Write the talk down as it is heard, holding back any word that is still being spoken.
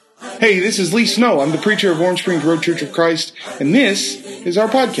Hey, this is Lee Snow. I'm the preacher of Warm Springs Road Church of Christ, and this is our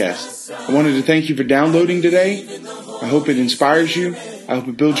podcast. I wanted to thank you for downloading today. I hope it inspires you. I hope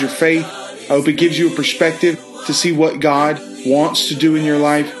it builds your faith. I hope it gives you a perspective to see what God wants to do in your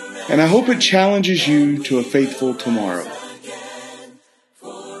life. And I hope it challenges you to a faithful tomorrow.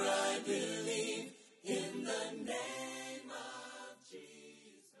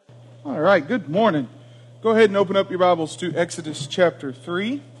 All right, good morning. Go ahead and open up your Bibles to Exodus chapter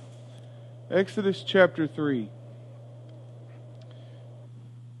 3. Exodus chapter 3.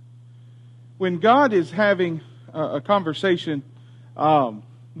 When God is having a conversation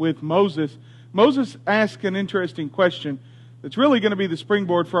with Moses, Moses asks an interesting question that's really going to be the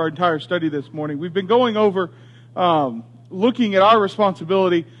springboard for our entire study this morning. We've been going over looking at our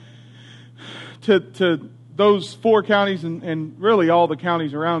responsibility to those four counties and really all the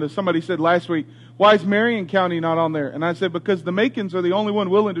counties around us. Somebody said last week, why is Marion County not on there? And I said, because the Macons are the only one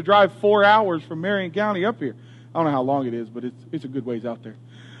willing to drive 4 hours from Marion County up here. I don't know how long it is, but it's a good ways out there.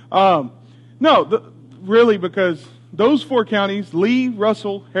 Really because those four counties, Lee,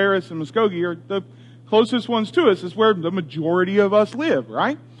 Russell, Harris, and Muskogee, are the closest ones to us. Is where the majority of us live,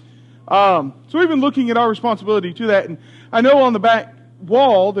 right? So we've been looking at our responsibility to that. And I know on the back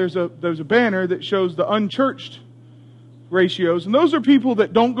wall there's a banner that shows the unchurched ratios, and those are people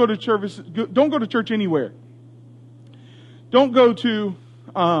that don't go to church anywhere. Don't go to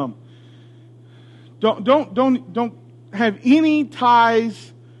don't have any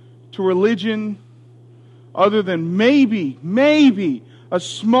ties to religion other than maybe a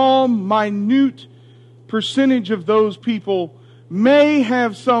small minute percentage of those people may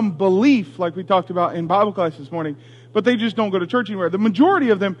have some belief, like we talked about in Bible class this morning, but they just don't go to church anywhere. The majority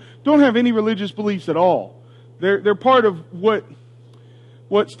of them don't have any religious beliefs at all. They're part of what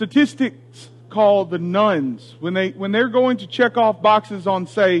statistics call the nuns. When they're going to check off boxes on,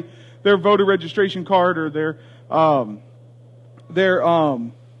 say, their voter registration card or their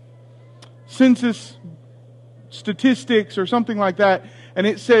census statistics or something like that, and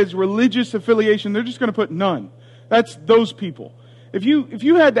it says religious affiliation, they're just going to put none. That's those people. If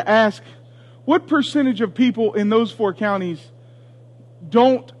you had to ask, what percentage of people in those four counties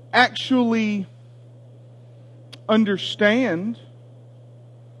don't actually understand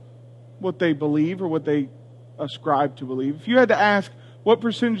what they believe or what they ascribe to believe? If you had to ask what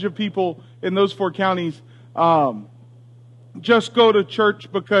percentage of people in those four counties just go to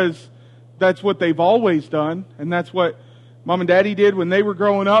church because that's what they've always done, and that's what Mom and Daddy did when they were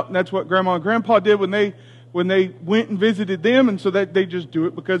growing up, and that's what Grandma and Grandpa did when they went and visited them, and so that they just do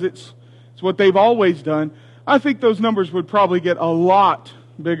it because it's what they've always done, I think those numbers would probably get a lot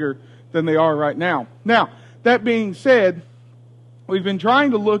bigger than they are right now. Now, that being said, we've been trying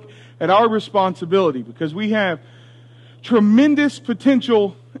to look at our responsibility because we have tremendous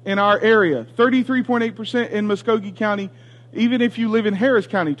potential in our area. 33.8% in Muskogee County. Even if you live in Harris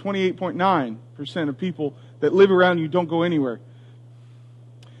County, 28.9% of people that live around you don't go anywhere.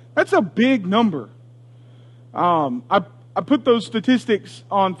 That's a big number. I put those statistics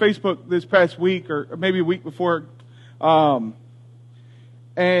on Facebook this past week, or maybe a week before, and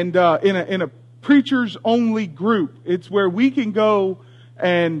in a preachers only group. It's where we can go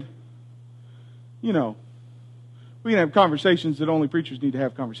and, we can have conversations that only preachers need to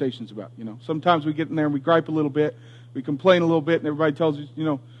have conversations about. Sometimes we get in there and we gripe a little bit, we complain a little bit, and everybody tells us,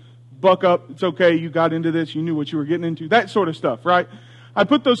 buck up, it's okay, you got into this, you knew what you were getting into, that sort of stuff, right? I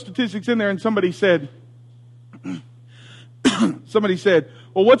put those statistics in there, and somebody said,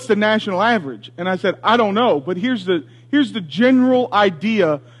 well, what's the national average? And I said, I don't know, but here's the general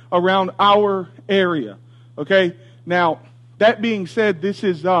idea around our area. Okay? Now, that being said, this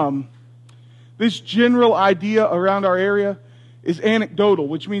general idea around our area is anecdotal,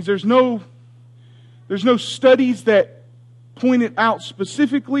 which means there's no studies that point it out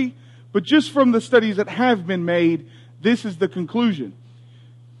specifically, but just from the studies that have been made, this is the conclusion.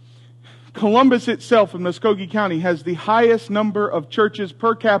 Columbus itself in Muskogee County has the highest number of churches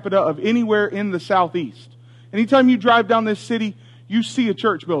per capita of anywhere in the southeast. Anytime you drive down this city, you see a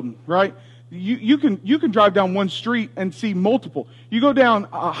church building, right? You can drive down one street and see multiple. You go down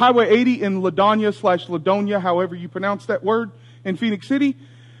Highway 80 in Ladonia, however you pronounce that word, in Phoenix City,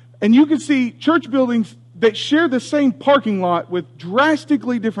 and you can see church buildings that share the same parking lot with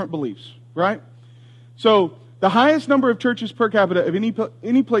drastically different beliefs, right? So, the highest number of churches per capita of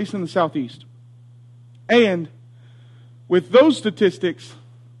any place in the southeast. And with those statistics,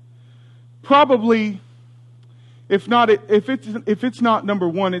 probably, if it's not number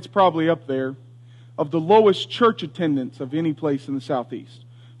one, it's probably up there, of the lowest church attendance of any place in the southeast.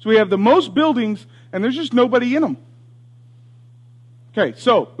 So we have the most buildings, and there's just nobody in them. Okay,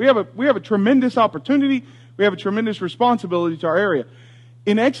 so we have a tremendous opportunity. We have a tremendous responsibility to our area.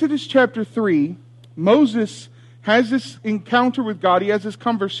 In Exodus chapter 3, Moses has this encounter with God. He has this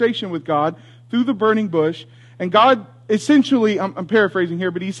conversation with God through the burning bush. And God essentially, I'm paraphrasing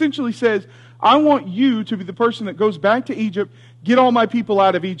here, but he essentially says, I want you to be the person that goes back to Egypt, get all my people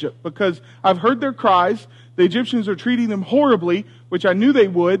out of Egypt, because I've heard their cries. The Egyptians are treating them horribly, which I knew they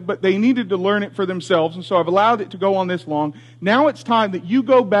would, but they needed to learn it for themselves, and so I've allowed it to go on this long. Now it's time that you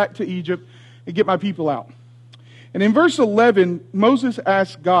go back to Egypt and get my people out. And in verse 11, Moses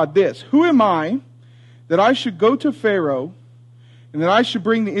asked God this, who am I that I should go to Pharaoh and that I should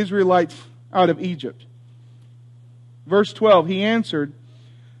bring the Israelites out of Egypt? Verse 12, he answered,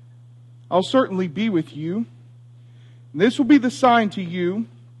 I'll certainly be with you. And this will be the sign to you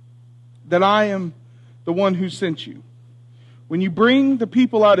that I am the one who sent you. When you bring the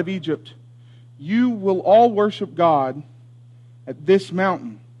people out of Egypt, you will all worship God at this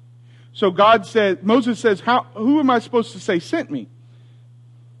mountain. So Moses says, who am I supposed to say sent me?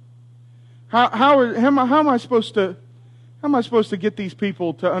 How am I supposed to get these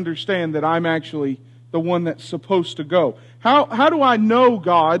people to understand that I'm actually the one that's supposed to go? How do I know,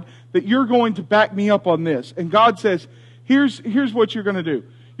 God, that you're going to back me up on this? And God says, here's what you're going to do.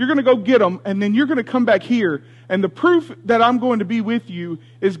 You're going to go get them, and then you're going to come back here. And the proof that I'm going to be with you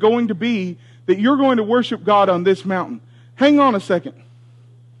is going to be that you're going to worship God on this mountain. Hang on a second.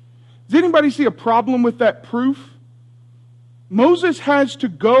 Does anybody see a problem with that proof? Moses has to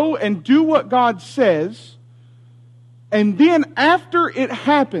go and do what God says, and then after it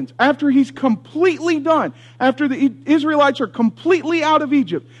happens, after he's completely done, after the Israelites are completely out of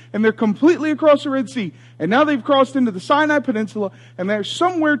Egypt, and they're completely across the Red Sea, and now they've crossed into the Sinai Peninsula, and they're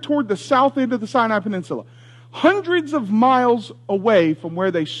somewhere toward the south end of the Sinai Peninsula, hundreds of miles away from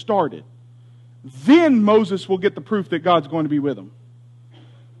where they started, then Moses will get the proof that God's going to be with them.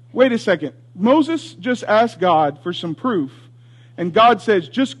 Wait a second. Moses just asked God for some proof, and God says,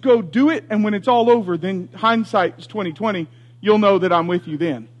 just go do it, and when it's all over, then hindsight is 20/20, you'll know that I'm with you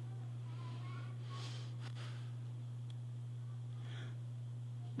then.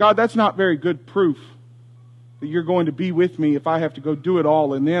 God, that's not very good proof that you're going to be with me if I have to go do it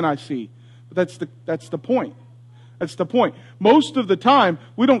all and then I see. But that's the point. That's the point. Most of the time,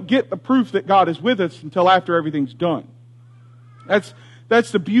 we don't get the proof that God is with us until after everything's done. That's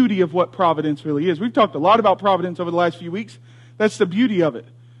the beauty of what providence really is. We've talked a lot about providence over the last few weeks. That's the beauty of it.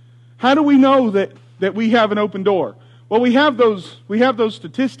 How do we know that we have an open door? Well, we have those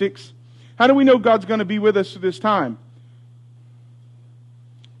statistics. How do we know God's going to be with us through this time?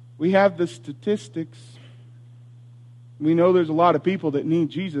 We have the statistics. We know there's a lot of people that need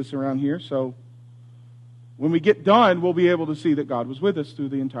Jesus around here, so when we get done, we'll be able to see that God was with us through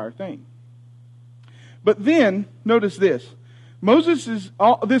the entire thing. But then, notice this.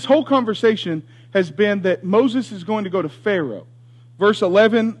 This whole conversation has been that Moses is going to go to Pharaoh. Verse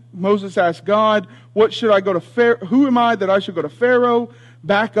 11, Moses asked God, what should I go to Pharaoh? Who am I that I should go to Pharaoh?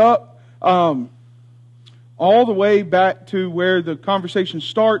 Back up, all the way back to where the conversation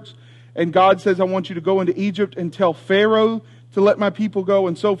starts. And God says, I want you to go into Egypt and tell Pharaoh to let my people go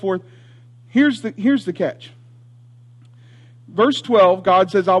and so forth. Here's the catch. Verse 12, God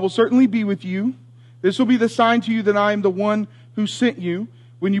says, I will certainly be with you. This will be the sign to you that I am the one who sent you.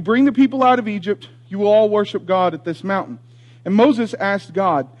 When you bring the people out of Egypt, you will all worship God at this mountain. And Moses asked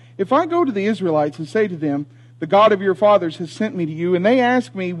God, if I go to the Israelites and say to them, the God of your fathers has sent me to you, and they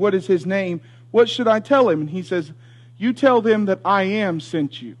ask me, what is his name? What should I tell him? And he says, you tell them that I am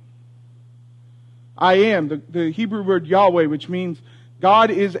sent you. I am, the Hebrew word Yahweh, which means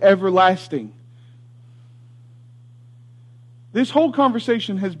God is everlasting. This whole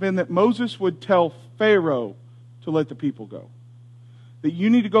conversation has been that Moses would tell Pharaoh to let the people go. That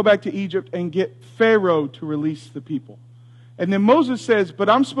you need to go back to Egypt and get Pharaoh to release the people. And then Moses says, but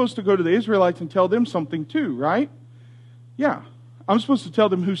I'm supposed to go to the Israelites and tell them something too, right? Yeah. I'm supposed to tell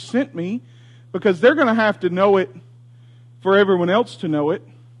them who sent me, because they're going to have to know it for everyone else to know it.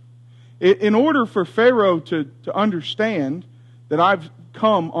 In order for Pharaoh to understand that I've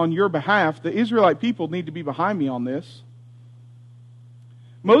come on your behalf, the Israelite people need to be behind me on this.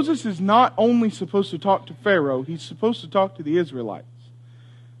 Moses is not only supposed to talk to Pharaoh, he's supposed to talk to the Israelites.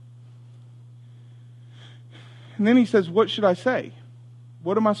 And then he says, what should I say?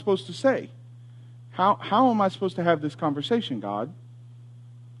 What am I supposed to say? How am I supposed to have this conversation, God?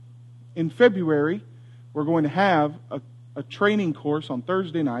 In February, we're going to have a training course on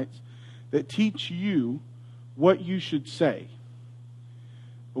Thursday nights that teach you what you should say.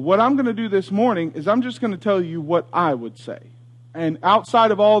 But what I'm going to do this morning is I'm just going to tell you what I would say. And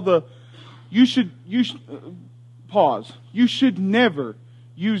outside of all the, pause. You should never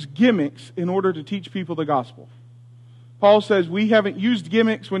use gimmicks in order to teach people the gospel. Paul says we haven't used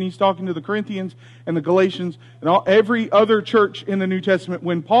gimmicks when he's talking to the Corinthians and the Galatians and every other church in the New Testament.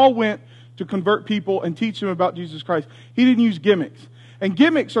 When Paul went to convert people and teach them about Jesus Christ, he didn't use gimmicks. And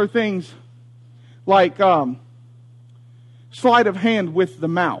gimmicks are things like sleight of hand with the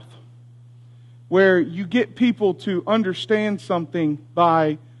mouth, where you get people to understand something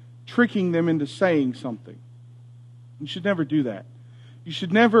by tricking them into saying something. You should never do that. You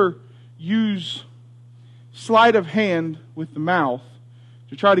should never use sleight of hand with the mouth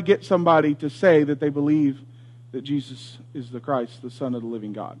to try to get somebody to say that they believe that Jesus is the Christ, the Son of the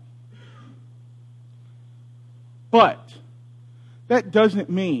living God. But that doesn't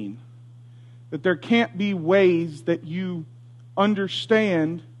mean that there can't be ways that you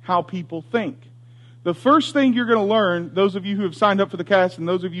understand how people think. The first thing you're going to learn, those of you who have signed up for the cast and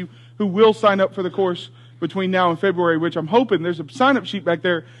those of you who will sign up for the course between now and February, which I'm hoping, there's a sign-up sheet back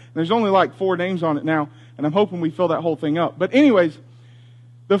there, and there's only like 4 names on it now, and I'm hoping we fill that whole thing up. But anyways,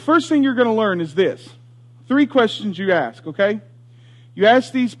 the first thing you're going to learn is this. 3 questions you ask, okay? You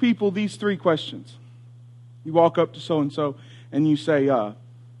ask these people these 3 questions. You walk up to so-and-so and you say,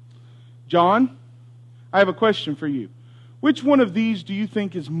 John, I have a question for you. Which one of these do you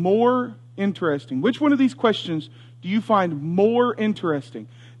think is more interesting? Which one of these questions do you find more interesting?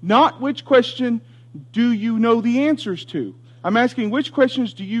 Not which question do you know the answers to. I'm asking which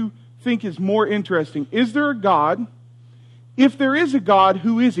questions do you think is more interesting? Is there a God? If there is a God,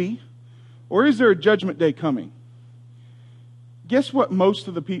 who is He? Or is there a judgment day coming? Guess what most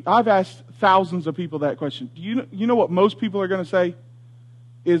of the people... I've asked thousands of people that question. Do you know what most people are going to say?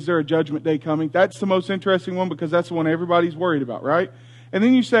 Is there a judgment day coming? That's the most interesting one because that's the one everybody's worried about, right? And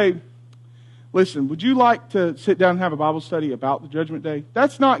then you say, listen, would you like to sit down and have a Bible study about the judgment day?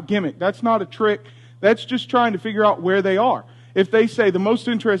 That's not gimmick. That's not a trick. That's just trying to figure out where they are. If they say the most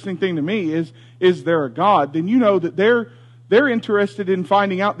interesting thing to me is there a God, then you know that they're interested in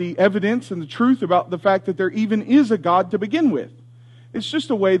finding out the evidence and the truth about the fact that there even is a God to begin with. It's just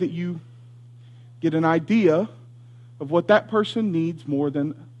a way that you get an idea of what that person needs more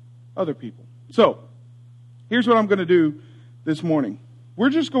than other people. So, here's what I'm going to do this morning.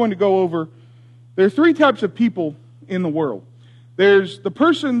 We're just going to go over, there are 3 types of people in the world. There's the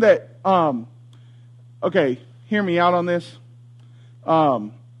person that, okay, hear me out on this.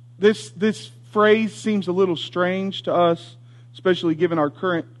 This phrase seems a little strange to us, especially given our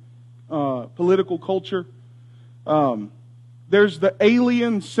current political culture. There's the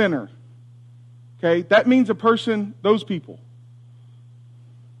alien sinner. Okay, that means a person, those people.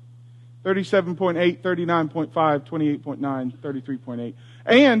 37.8, 39.5, 28.9,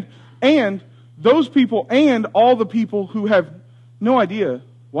 33.8. And those people and all the people who have no idea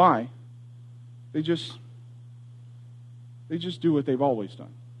why. They just do what they've always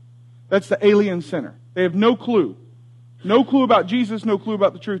done. That's the alien sinner. They have no clue. No clue about Jesus, no clue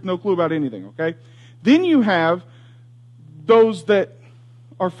about the truth, no clue about anything, okay? Then you have those that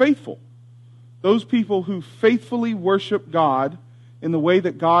are faithful. Those people who faithfully worship God in the way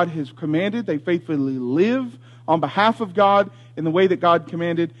that God has commanded. They faithfully live on behalf of God in the way that God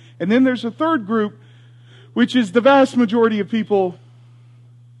commanded. And then there's a third group, which is the vast majority of people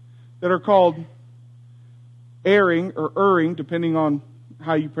that are called erring or erring, depending on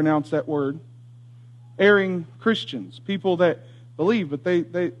how you pronounce that word. Erring Christians. People that believe, but they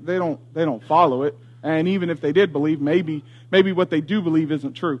don't follow it. And even if they did believe, maybe what they do believe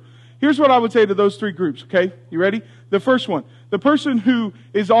isn't true. Here's what I would say to those 3 groups, okay? You ready? The first one, the person who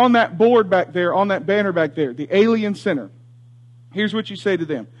is on that board back there, on that banner back there, the alien sinner. Here's what you say to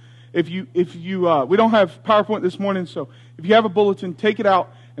them. If you we don't have PowerPoint this morning, so if you have a bulletin, take it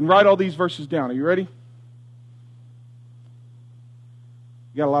out and write all these verses down. Are you ready?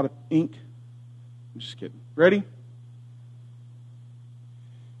 You got a lot of ink? I'm just kidding. Ready?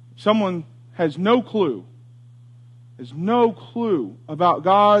 Someone has no clue about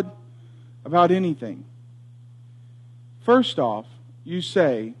God, about anything. First off, you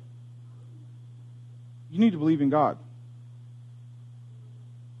say, you need to believe in God.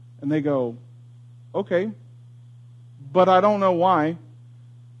 And they go, okay, but I don't know why,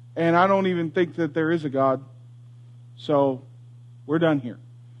 and I don't even think that there is a God, so we're done here.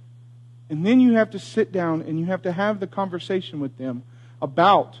 And then you have to sit down and you have to have the conversation with them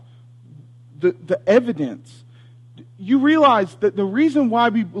about the evidence. You realize that the reason why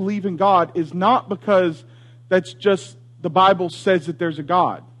we believe in God is not because that's just the Bible says that there's a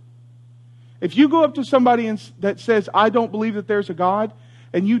God. If you go up to somebody that says, I don't believe that there's a God,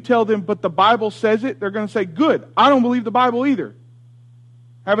 and you tell them, but the Bible says it, they're going to say, good, I don't believe the Bible either.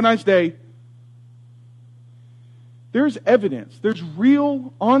 Have a nice day. There's evidence. There's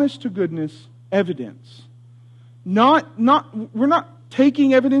real, honest to goodness evidence. We're not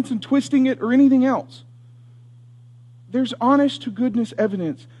taking evidence and twisting it or anything else. There's honest to goodness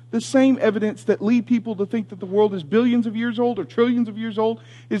evidence. The same evidence that lead people to think that the world is billions of years old or trillions of years old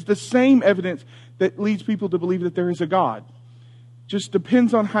is the same evidence that leads people to believe that there is a God. Just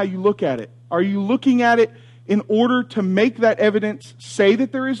depends on how you look at it. Are you looking at it in order to make that evidence say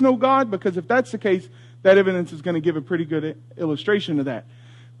that there is no God? Because if that's the case, that evidence is going to give a pretty good illustration of that.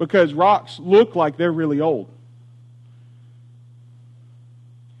 Because rocks look like they're really old.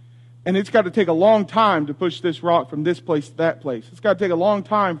 And it's got to take a long time to push this rock from this place to that place. It's got to take a long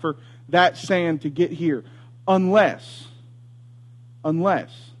time for that sand to get here. Unless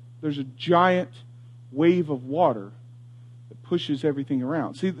there's a giant wave of water that pushes everything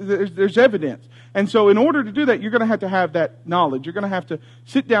around. See, there's evidence. And so in order to do that, you're going to have that knowledge. You're going to have to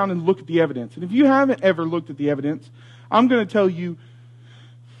sit down and look at the evidence. And if you haven't ever looked at the evidence, I'm going to tell you,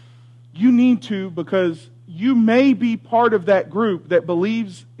 you need to, because you may be part of that group that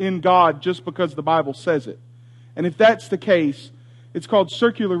believes in God just because the Bible says it. And if that's the case, it's called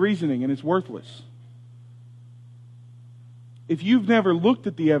circular reasoning and it's worthless. If you've never looked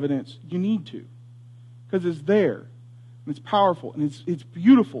at the evidence, you need to. Because it's there. And it's powerful. And it's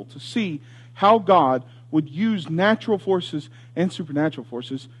beautiful to see how God would use natural forces and supernatural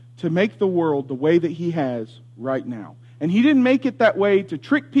forces to make the world the way that He has right now. And He didn't make it that way to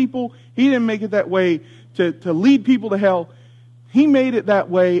trick people. He didn't make it that way to lead people to hell. He made it that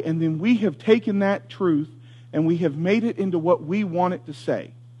way, and then we have taken that truth and we have made it into what we want it to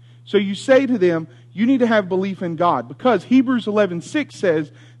say. So you say to them, you need to have belief in God, because Hebrews 11:6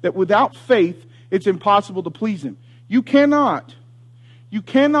 says that without faith, it's impossible to please Him. You cannot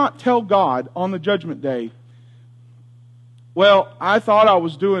tell God on the judgment day, well, I thought I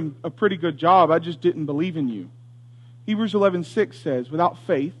was doing a pretty good job. I just didn't believe in you. Hebrews 11:6 says, without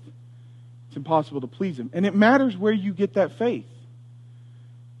faith, it's impossible to please Him. And it matters where you get that faith.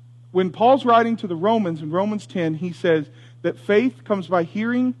 When Paul's writing to the Romans in Romans 10, he says that faith comes by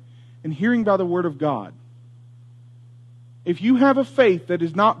hearing, and hearing by the Word of God. If you have a faith that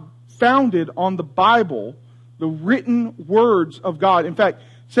is not founded on the Bible, the written words of God. In fact,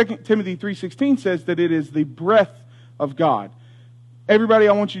 2 Timothy 3:16 says that it is the breath of God. Everybody,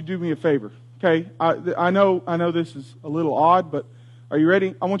 I want you to do me a favor. Okay? I know this is a little odd, but are you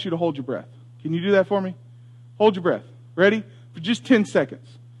ready? I want you to hold your breath. Can you do that for me? Hold your breath. Ready? For just 10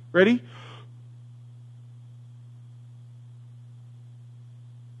 seconds. Ready?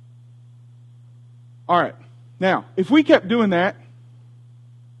 All right. Now, if we kept doing that,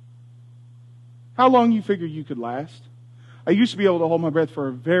 how long you figure you could last? I used to be able to hold my breath for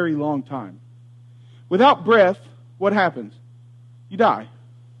a very long time. Without breath, what happens? You die.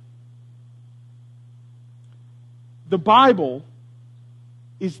 The Bible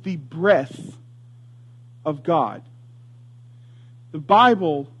is the breath of God. The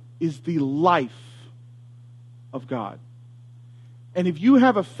Bible is the life of God. And if you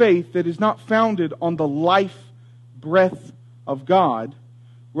have a faith that is not founded on the life breath of God,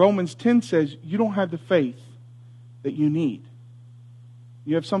 Romans 10 says you don't have the faith that you need.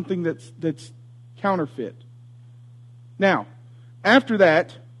 You have something that's counterfeit. Now, after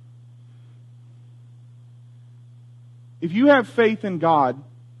that, if you have faith in God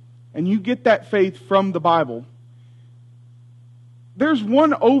and you get that faith from the Bible, there's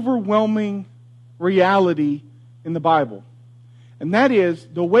one overwhelming reality in the Bible. And that is,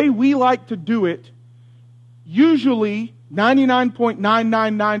 the way we like to do it, usually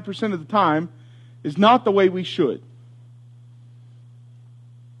 99.999% of the time, is not the way we should.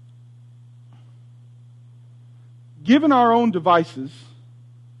 Given our own devices,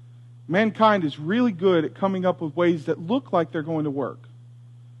 mankind is really good at coming up with ways that look like they're going to work,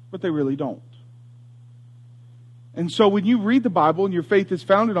 but they really don't. And so when you read the Bible and your faith is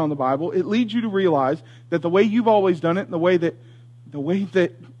founded on the Bible, it leads you to realize that the way you've always done it and the way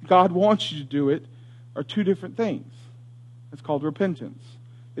that God wants you to do it are two different things. It's called repentance.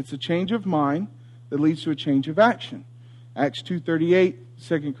 It's a change of mind that leads to a change of action. Acts 2:38,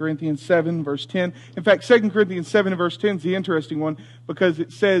 2 Corinthians 7, verse 10. In fact, 2 Corinthians 7 and verse 10 is the interesting one, because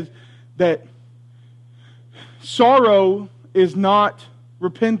it says that sorrow is not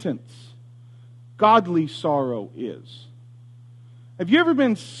repentance. Godly sorrow is. Have you ever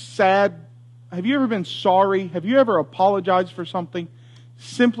been sad? Have you ever been sorry? Have you ever apologized for something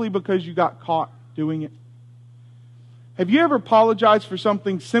simply because you got caught doing it? Have you ever apologized for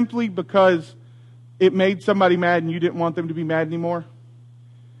something simply because it made somebody mad and you didn't want them to be mad anymore?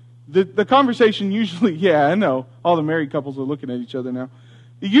 The conversation usually, yeah, I know. All the married couples are looking at each other now.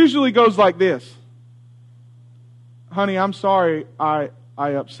 It usually goes like this. honey, I'm sorry I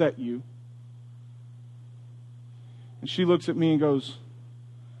upset you. And she looks at me and goes,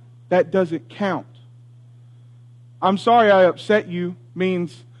 that doesn't count. I'm sorry I upset you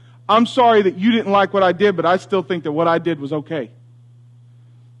means I'm sorry that you didn't like what I did, but I still think that what I did was okay.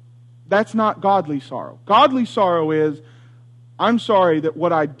 That's not godly sorrow. Godly sorrow is, I'm sorry that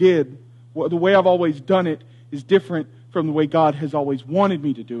what I did, the way I've always done it, is different from the way God has always wanted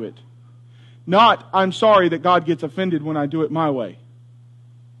me to do it. Not, I'm sorry that God gets offended when I do it my way.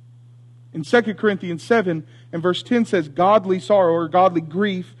 In 2 Corinthians 7 and verse 10 says, godly sorrow or godly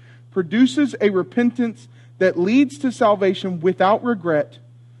grief produces a repentance that leads to salvation without regret,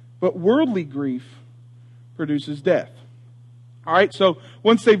 but worldly grief produces death. All right, so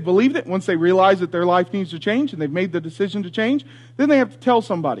once they've believed it, once they realize that their life needs to change and they've made the decision to change, then they have to tell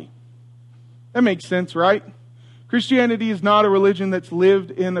somebody. That makes sense, right? Christianity is not a religion that's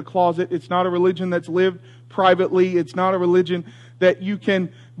lived in a closet. It's not a religion that's lived privately. It's not a religion that you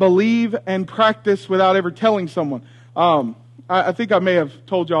can believe and practice without ever telling someone. I think I may have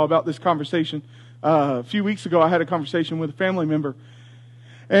told y'all about this conversation. A few weeks ago, I had a conversation with a family member.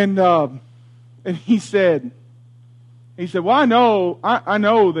 And he said, well, I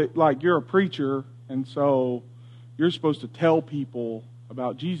know that like you're a preacher, and so you're supposed to tell people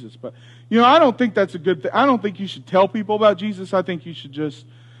about Jesus. But, I don't think that's a good thing. I don't think you should tell people about Jesus. I think you should just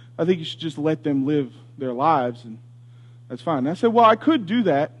let them live their lives, and that's fine. And I said, well, I could do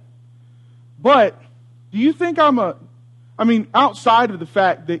that, but do you think outside of the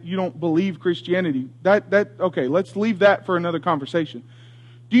fact that you don't believe Christianity, okay, let's leave that for another conversation.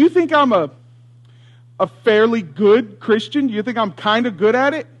 Do you think I'm a fairly good Christian? Do you think I'm kind of good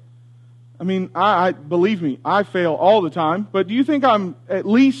at it? I believe me, I fail all the time, but do you think I'm at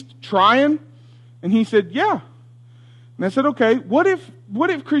least trying? And he said, yeah. And I said, okay, what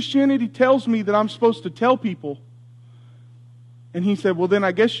if Christianity tells me that I'm supposed to tell people? And he said, well, then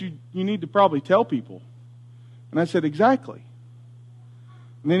I guess you need to probably tell people. And I said, exactly.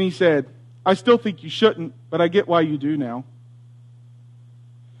 And then he said, I still think you shouldn't, but I get why you do now.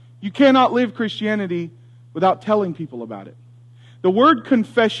 You cannot live Christianity without telling people about it. The word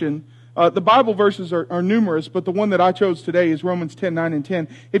confession, the Bible verses are numerous, but the one that I chose today is Romans 10, 9 and 10.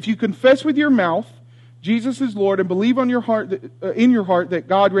 If you confess with your mouth Jesus is Lord and believe in your heart that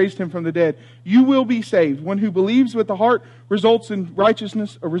God raised Him from the dead, you will be saved. One who believes with the heart resulting in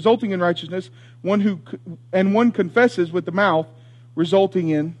righteousness. One confesses with the mouth, resulting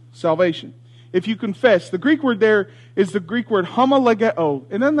in salvation. If you confess, the Greek word there is the Greek word homologeo.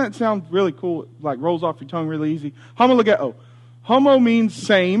 And doesn't that sound really cool? It like rolls off your tongue really easy. Homologeo. Homo means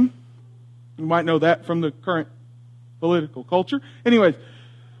same. You might know that from the current political culture. Anyways,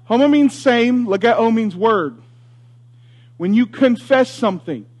 homo means same. Legeo means word. When you confess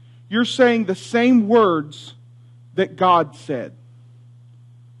something, you're saying the same words that God said.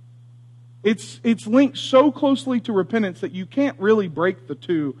 It's linked so closely to repentance that you can't really break the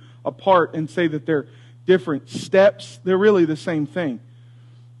two apart and say that they're different steps. They're really the same thing.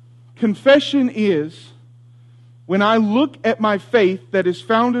 Confession is when I look at my faith that is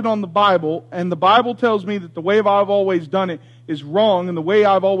founded on the Bible, and the Bible tells me that the way I've always done it is wrong, and the way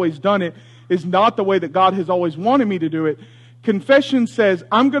I've always done it is not the way that God has always wanted me to do it. Confession says,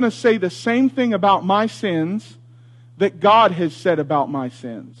 I'm going to say the same thing about my sins that God has said about my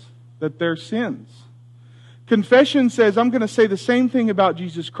sins, that they're sins. Confession says, I'm going to say the same thing about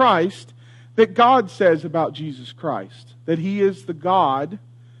Jesus Christ that God says about Jesus Christ, that He is the God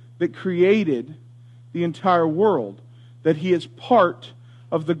that created the entire world, that He is part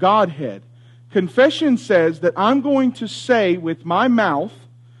of the Godhead. Confession says that I'm going to say with my mouth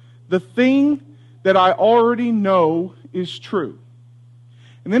the thing that I already know is true.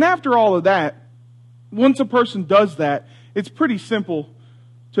 And then after all of that, once a person does that, it's pretty simple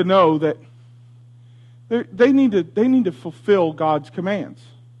to know that they need to fulfill God's commands.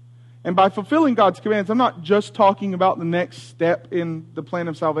 And by fulfilling God's commands, I'm not just talking about the next step in the plan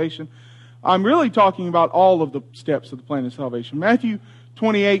of salvation. I'm really talking about all of the steps of the plan of salvation. Matthew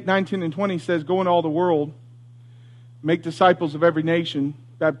 28, 19 and 20 says, go into all the world, make disciples of every nation,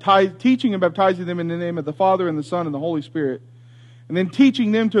 teaching and baptizing them in the name of the Father and the Son and the Holy Spirit, and then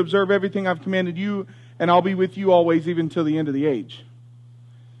teaching them to observe everything I've commanded you, and I'll be with you always, even till the end of the age.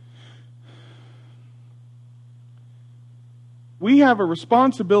 We have a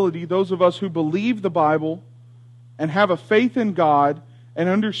responsibility, those of us who believe the Bible and have a faith in God and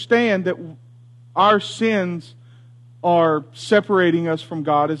understand that our sins are separating us from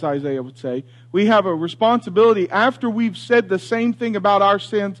God, as Isaiah would say. We have a responsibility after we've said the same thing about our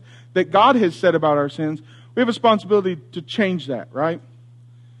sins that God has said about our sins. We have a responsibility to change that, right?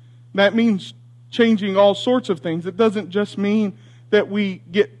 That means changing all sorts of things. It doesn't just mean that we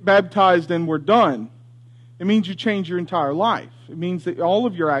get baptized and we're done. It means you change your entire life. It means that all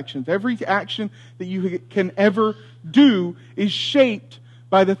of your actions, every action that you can ever do is shaped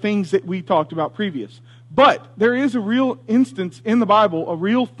by the things that we talked about previous. But there is a real instance in the Bible, a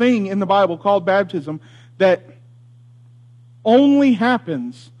real thing in the Bible called baptism that only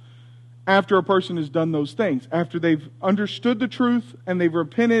happens after a person has done those things. After they've understood the truth and they've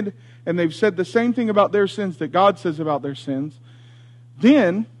repented and they've said the same thing about their sins that God says about their sins.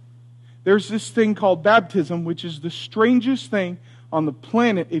 Then there's this thing called baptism, which is the strangest thing on the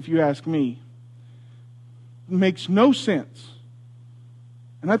planet, if you ask me. It makes no sense.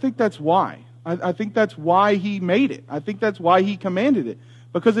 And I think that's why. I think that's why He made it. I think that's why He commanded it.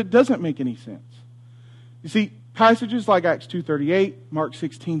 Because it doesn't make any sense. You see, passages like Acts 2:38, Mark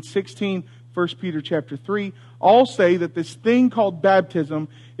 16:16, 1 Peter chapter 3, all say that this thing called baptism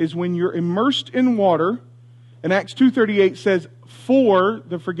is when you're immersed in water. And Acts 2:38 says, for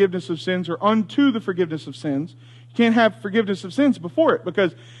the forgiveness of sins, or unto the forgiveness of sins. You can't have forgiveness of sins before it.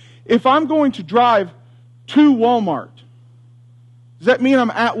 Because if I'm going to drive to Walmart, does that mean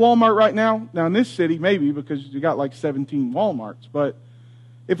I'm at Walmart right now? Now in this city, maybe, because you got like 17 Walmarts. But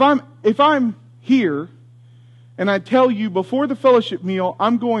if I'm here, and I tell you before the fellowship meal,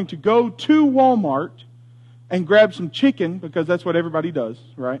 I'm going to go to Walmart and grab some chicken, because that's what everybody does,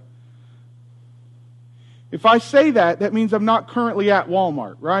 right? If I say that, that means I'm not currently at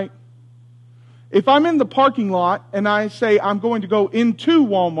Walmart, right? If I'm in the parking lot and I say I'm going to go into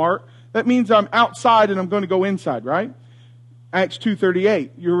Walmart, that means I'm outside and I'm going to go inside, right? Acts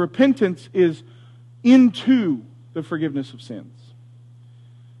 2:38. Your repentance is into the forgiveness of sins.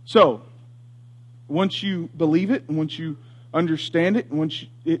 So, once you believe it, and once you understand it, and once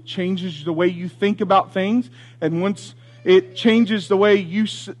it changes the way you think about things, and once it changes the way you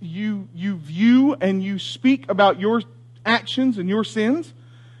view and you speak about your actions and your sins,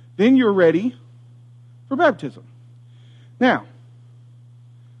 then you're ready for baptism. Now,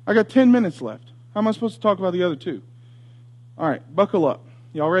 I got 10 minutes left. How am I supposed to talk about the other two? All right, buckle up.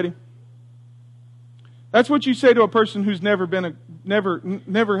 Y'all ready? That's what you say to a person who's never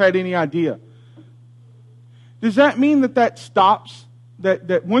had any idea. Does that mean that stops?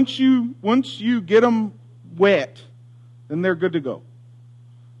 That once you get them wet, then they're good to go?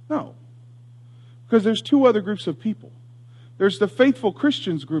 No. Because there's two other groups of people. There's the faithful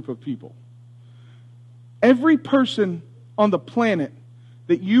Christians group of people. Every person on the planet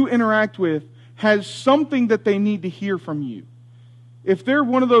that you interact with has something that they need to hear from you. If they're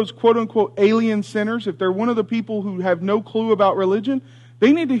one of those quote-unquote alien sinners, if they're one of the people who have no clue about religion,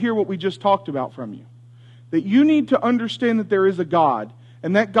 they need to hear what we just talked about from you. That you need to understand that there is a God,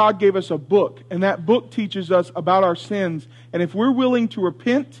 and that God gave us a book, and that book teaches us about our sins. And if we're willing to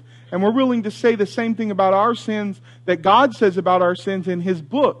repent, and we're willing to say the same thing about our sins that God says about our sins in His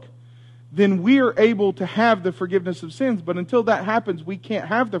book, then we are able to have the forgiveness of sins. But until that happens, we can't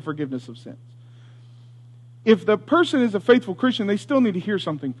have the forgiveness of sins. If the person is a faithful Christian, they still need to hear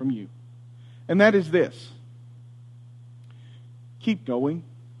something from you. And that is this. Keep going.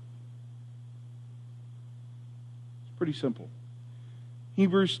 It's pretty simple.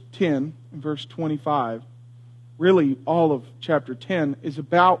 Hebrews 10, verse 25, really all of chapter 10 is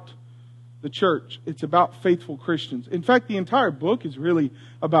about the church. It's about faithful Christians. In fact, the entire book is really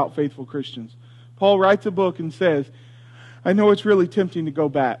about faithful Christians. Paul writes a book and says, I know it's really tempting to go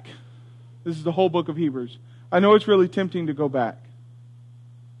back. This is the whole book of Hebrews. I know it's really tempting to go back.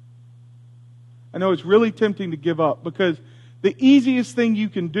 I know it's really tempting to give up, because the easiest thing you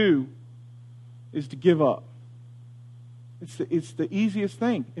can do is to give up. It's the easiest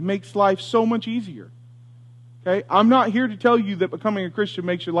thing. It makes life so much easier. Okay? I'm not here to tell you that becoming a Christian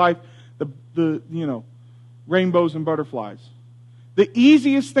makes your life the rainbows and butterflies. The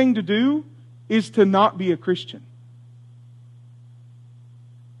easiest thing to do is to not be a Christian.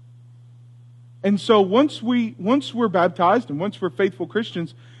 And so once we're baptized and once we're faithful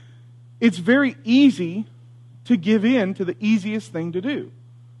Christians, it's very easy to give in to the easiest thing to do,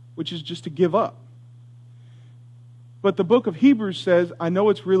 which is just to give up. But the book of Hebrews says, I know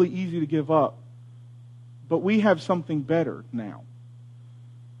it's really easy to give up, but we have something better now.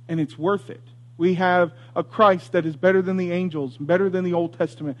 And it's worth it. We have a Christ that is better than the angels, better than the Old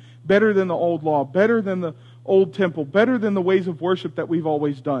Testament, better than the old law, better than the old temple, better than the ways of worship that we've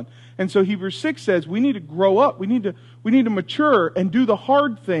always done. And so Hebrews 6 says we need to grow up. We need to mature and do the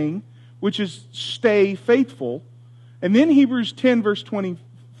hard thing, which is stay faithful. And then Hebrews 10 verse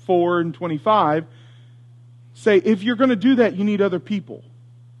 24 and 25 say, if you're going to do that, you need other people.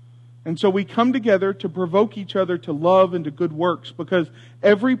 And so we come together to provoke each other to love and to good works, because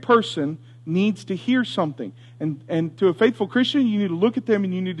every person needs to hear something. And to a faithful Christian, you need to look at them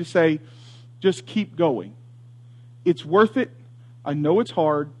and you need to say, just keep going. It's worth it. I know it's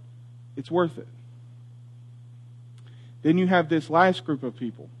hard. It's worth it. Then you have this last group of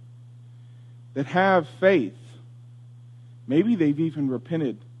people that have faith. Maybe they've even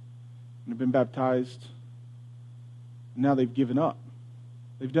repented and have been baptized. And now they've given up.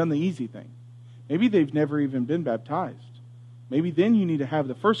 They've done the easy thing. Maybe they've never even been baptized. Maybe then you need to have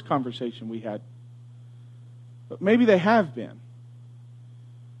the first conversation we had. But maybe they have been.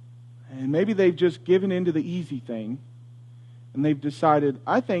 And maybe they've just given into the easy thing. And they've decided,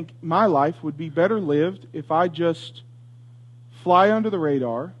 I think my life would be better lived if I just fly under the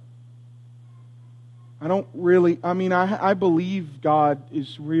radar. I believe God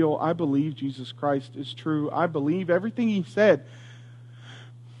is real. I believe Jesus Christ is true. I believe everything He said.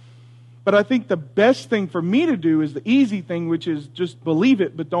 But I think the best thing for me to do is the easy thing, which is just believe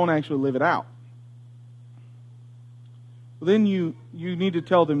it, but don't actually live it out. Well, then you need to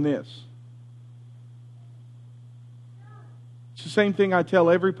tell them this. It's the same thing I tell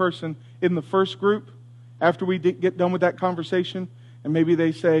every person in the first group after we get done with that conversation. And maybe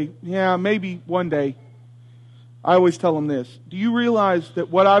they say, yeah, maybe one day. I always tell them this. Do you realize that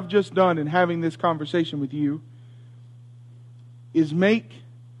what I've just done in having this conversation with you is make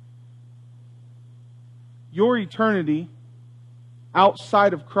your eternity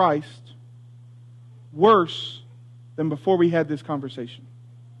outside of Christ worse than before we had this conversation?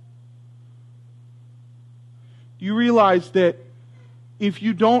 Do you realize that if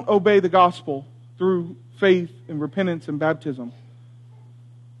you don't obey the gospel through faith and repentance and baptism,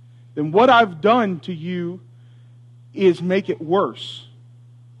 then what I've done to you is make it worse,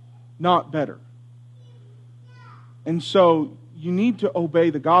 not better? And so you need to obey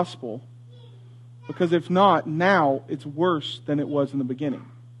the gospel, because if not, now it's worse than it was in the beginning.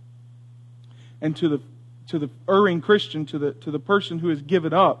 And to the erring Christian, to the person who has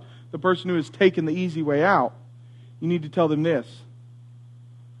given up, the person who has taken the easy way out, you need to tell them this.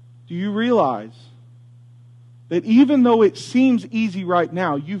 Do you realize that even though it seems easy right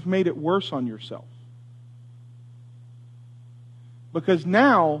now, you've made it worse on yourself? Because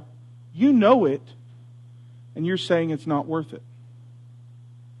now you know it and you're saying it's not worth it.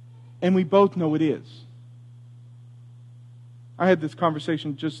 And we both know it is. I had this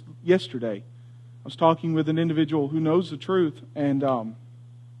conversation just yesterday. I was talking with an individual who knows the truth, and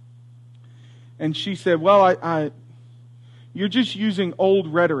she said, well, you're just using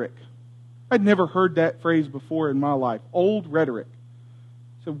old rhetoric. I'd never heard that phrase before in my life. Old rhetoric.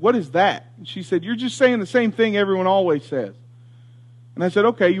 I said, what is that? And she said, you're just saying the same thing everyone always says. And I said,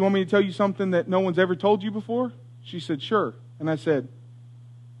 okay, you want me to tell you something that no one's ever told you before? She said, sure. And I said,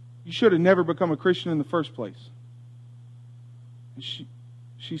 you should have never become a Christian in the first place. And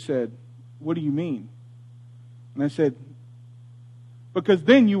she said, what do you mean? And I said, because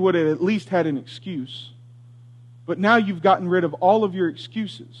then you would have at least had an excuse. But now you've gotten rid of all of your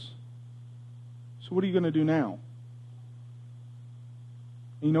excuses. So what are you going to do now?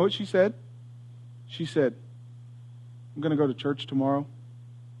 And you know what she said? She said, I'm going to go to church tomorrow.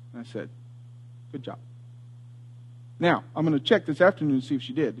 And I said, good job. Now, I'm going to check this afternoon to see if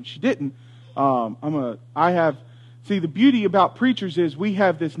she did. And she didn't. See, the beauty about preachers is we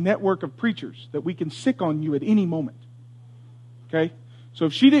have this network of preachers that we can sick on you at any moment. Okay? So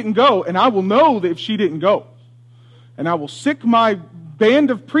if she didn't go, and I will know that if she didn't go, and I will sick my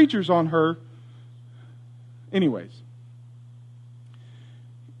band of preachers on her. Anyways.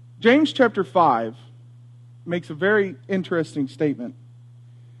 James chapter 5 makes a very interesting statement.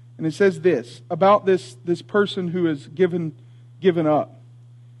 And it says this about this person who has given up.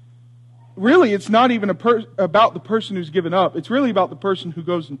 Really, it's not even about the person who's given up. It's really about the person who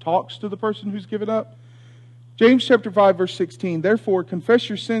goes and talks to the person who's given up. James chapter 5, verse 16. Therefore, confess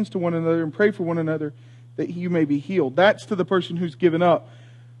your sins to one another and pray for one another that you may be healed. That's to the person who's given up.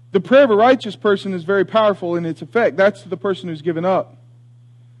 The prayer of a righteous person is very powerful in its effect. That's to the person who's given up.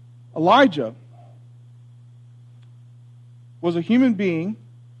 Elijah was a human being,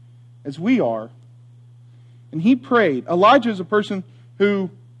 as we are, and he prayed. Elijah is a person who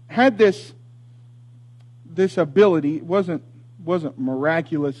had this ability. It wasn't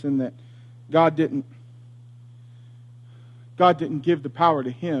miraculous in that God didn't give the power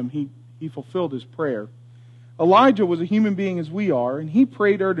to him. He fulfilled his prayer. Elijah was a human being as we are, and he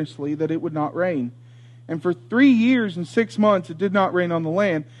prayed earnestly that it would not rain. And for 3 years and 6 months it did not rain on the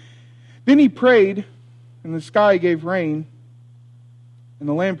land. Then he prayed, and the sky gave rain, and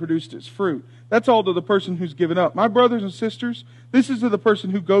the land produced its fruit. That's all to the person who's given up. My brothers and sisters, this is to the person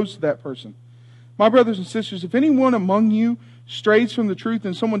who goes to that person. My brothers and sisters, if anyone among you strays from the truth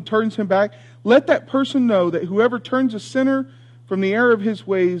and someone turns him back, let that person know that whoever turns a sinner from the error of his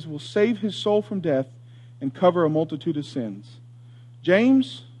ways will save his soul from death and cover a multitude of sins.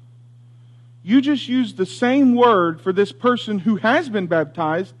 James, you just used the same word for this person who has been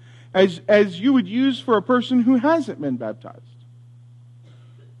baptized as you would use for a person who hasn't been baptized.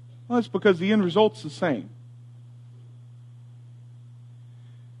 Well, that's because the end result's the same.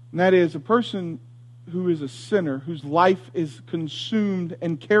 And that is a person who is a sinner, whose life is consumed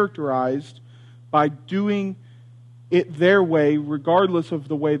and characterized by doing it their way, regardless of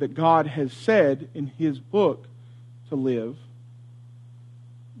the way that God has said in His book to live,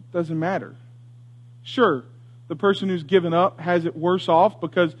 doesn't matter. Sure, the person who's given up has it worse off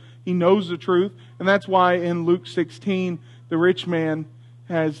because he knows the truth. And that's why in Luke 16, the rich man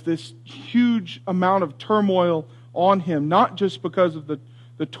has this huge amount of turmoil on him, not just because of the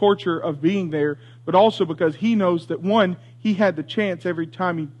torture of being there, but also because he knows that, one, he had the chance every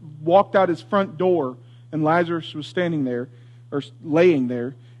time he walked out his front door and Lazarus was standing there, or laying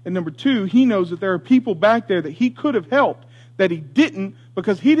there. And number two, he knows that there are people back there that he could have helped, that he didn't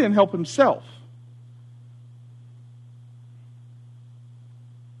because he didn't help himself.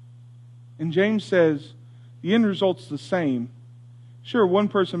 And James says, the end result's the same. Sure, one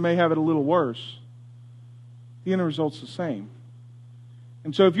person may have it a little worse. The end result's the same.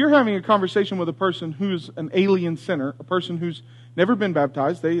 And so if you're having a conversation with a person who's an alien sinner, a person who's never been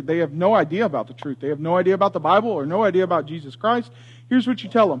baptized, they have no idea about the truth, they have no idea about the Bible or no idea about Jesus Christ, here's what you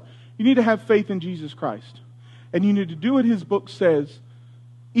tell them. You need to have faith in Jesus Christ. And you need to do what His book says,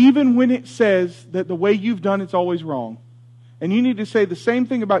 even when it says that the way you've done it's always wrong. And you need to say the same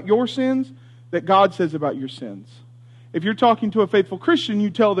thing about your sins that God says about your sins. If you're talking to a faithful Christian,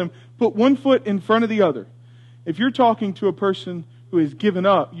 you tell them, put one foot in front of the other. If you're talking to a person who has given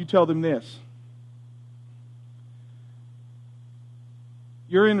up, you tell them this.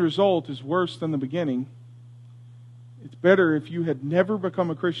 Your end result is worse than the beginning. It's better if you had never become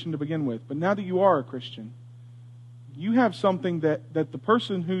a Christian to begin with. But now that you are a Christian, you have something that the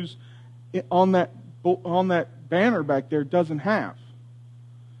person who's on that banner back there doesn't have.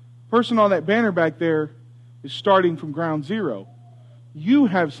 The person on that banner back there is starting from ground zero. You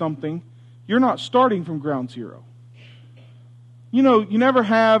have something. You're not starting from ground zero. You know, you never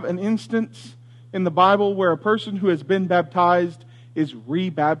have an instance in the Bible where a person who has been baptized is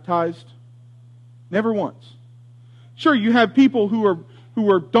re-baptized. Never once. Sure, you have people who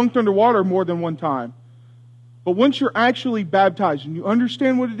are dunked underwater more than one time. But once you're actually baptized and you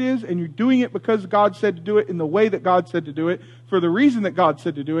understand what it is and you're doing it because God said to do it in the way that God said to do it, for the reason that God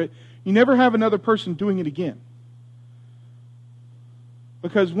said to do it, you never have another person doing it again.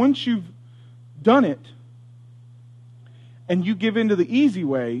 Because once you've done it and you give in to the easy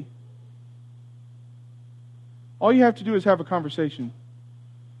way, all you have to do is have a conversation.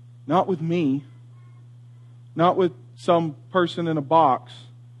 Not with me, not with some person in a box,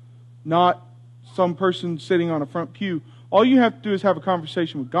 not some person sitting on a front pew. All you have to do is have a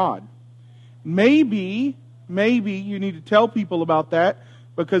conversation with God. Maybe you need to tell people about that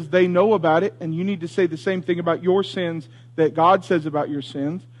because they know about it, and you need to say the same thing about your sins that God says about your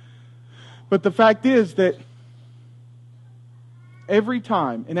sins. But the fact is that every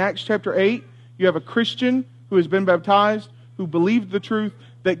time, in Acts chapter 8, you have a Christian who has been baptized, who believed the truth,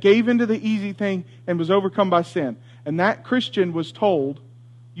 that gave into the easy thing and was overcome by sin. And that Christian was told,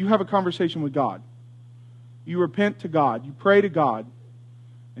 you have a conversation with God. You repent to God. You pray to God,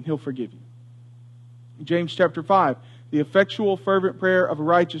 and He'll forgive you. James chapter 5, the effectual fervent prayer of a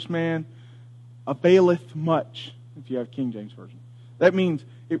righteous man availeth much, if you have King James Version. That means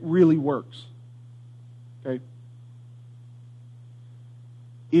it really works. Okay?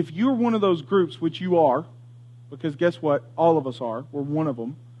 If you're one of those groups, which you are, because guess what? All of us are. We're one of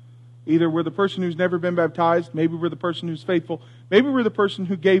them. Either we're the person who's never been baptized, maybe we're the person who's faithful, maybe we're the person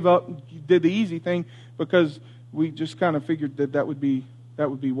who gave up and did the easy thing because we just kind of figured that would be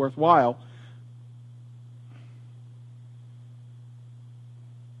worthwhile.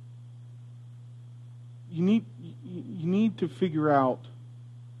 You need to figure out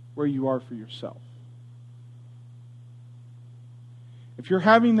where you are for yourself. If you're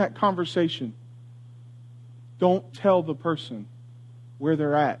having that conversation, don't tell the person where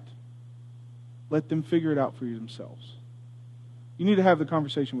they're at. Let them figure it out for themselves. You need to have the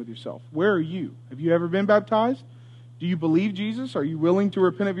conversation with yourself. Where are you? Have you ever been baptized? Do you believe Jesus? Are you willing to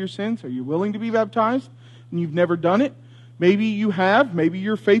repent of your sins? Are you willing to be baptized? And you've never done it? Maybe you have. Maybe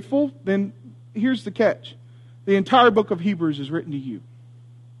you're faithful. Then here's the catch. The entire book of Hebrews is written to you.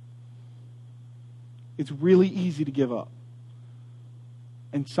 It's really easy to give up.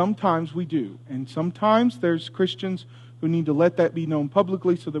 And sometimes we do. And sometimes there's Christians who need to let that be known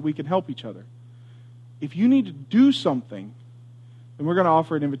publicly so that we can help each other. If you need to do something, then we're going to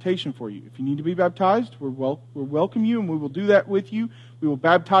offer an invitation for you. If you need to be baptized, we'll welcome you, and we will do that with you. We will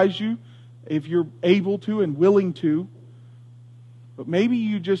baptize you if you're able to and willing to. But maybe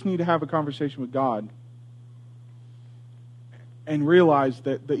you just need to have a conversation with God and realize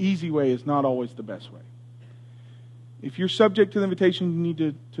that the easy way is not always the best way. If you're subject to the invitation, you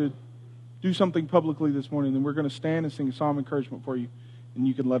need to do something publicly this morning, then we're going to stand and sing a psalm of encouragement for you, and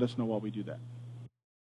you can let us know while we do that.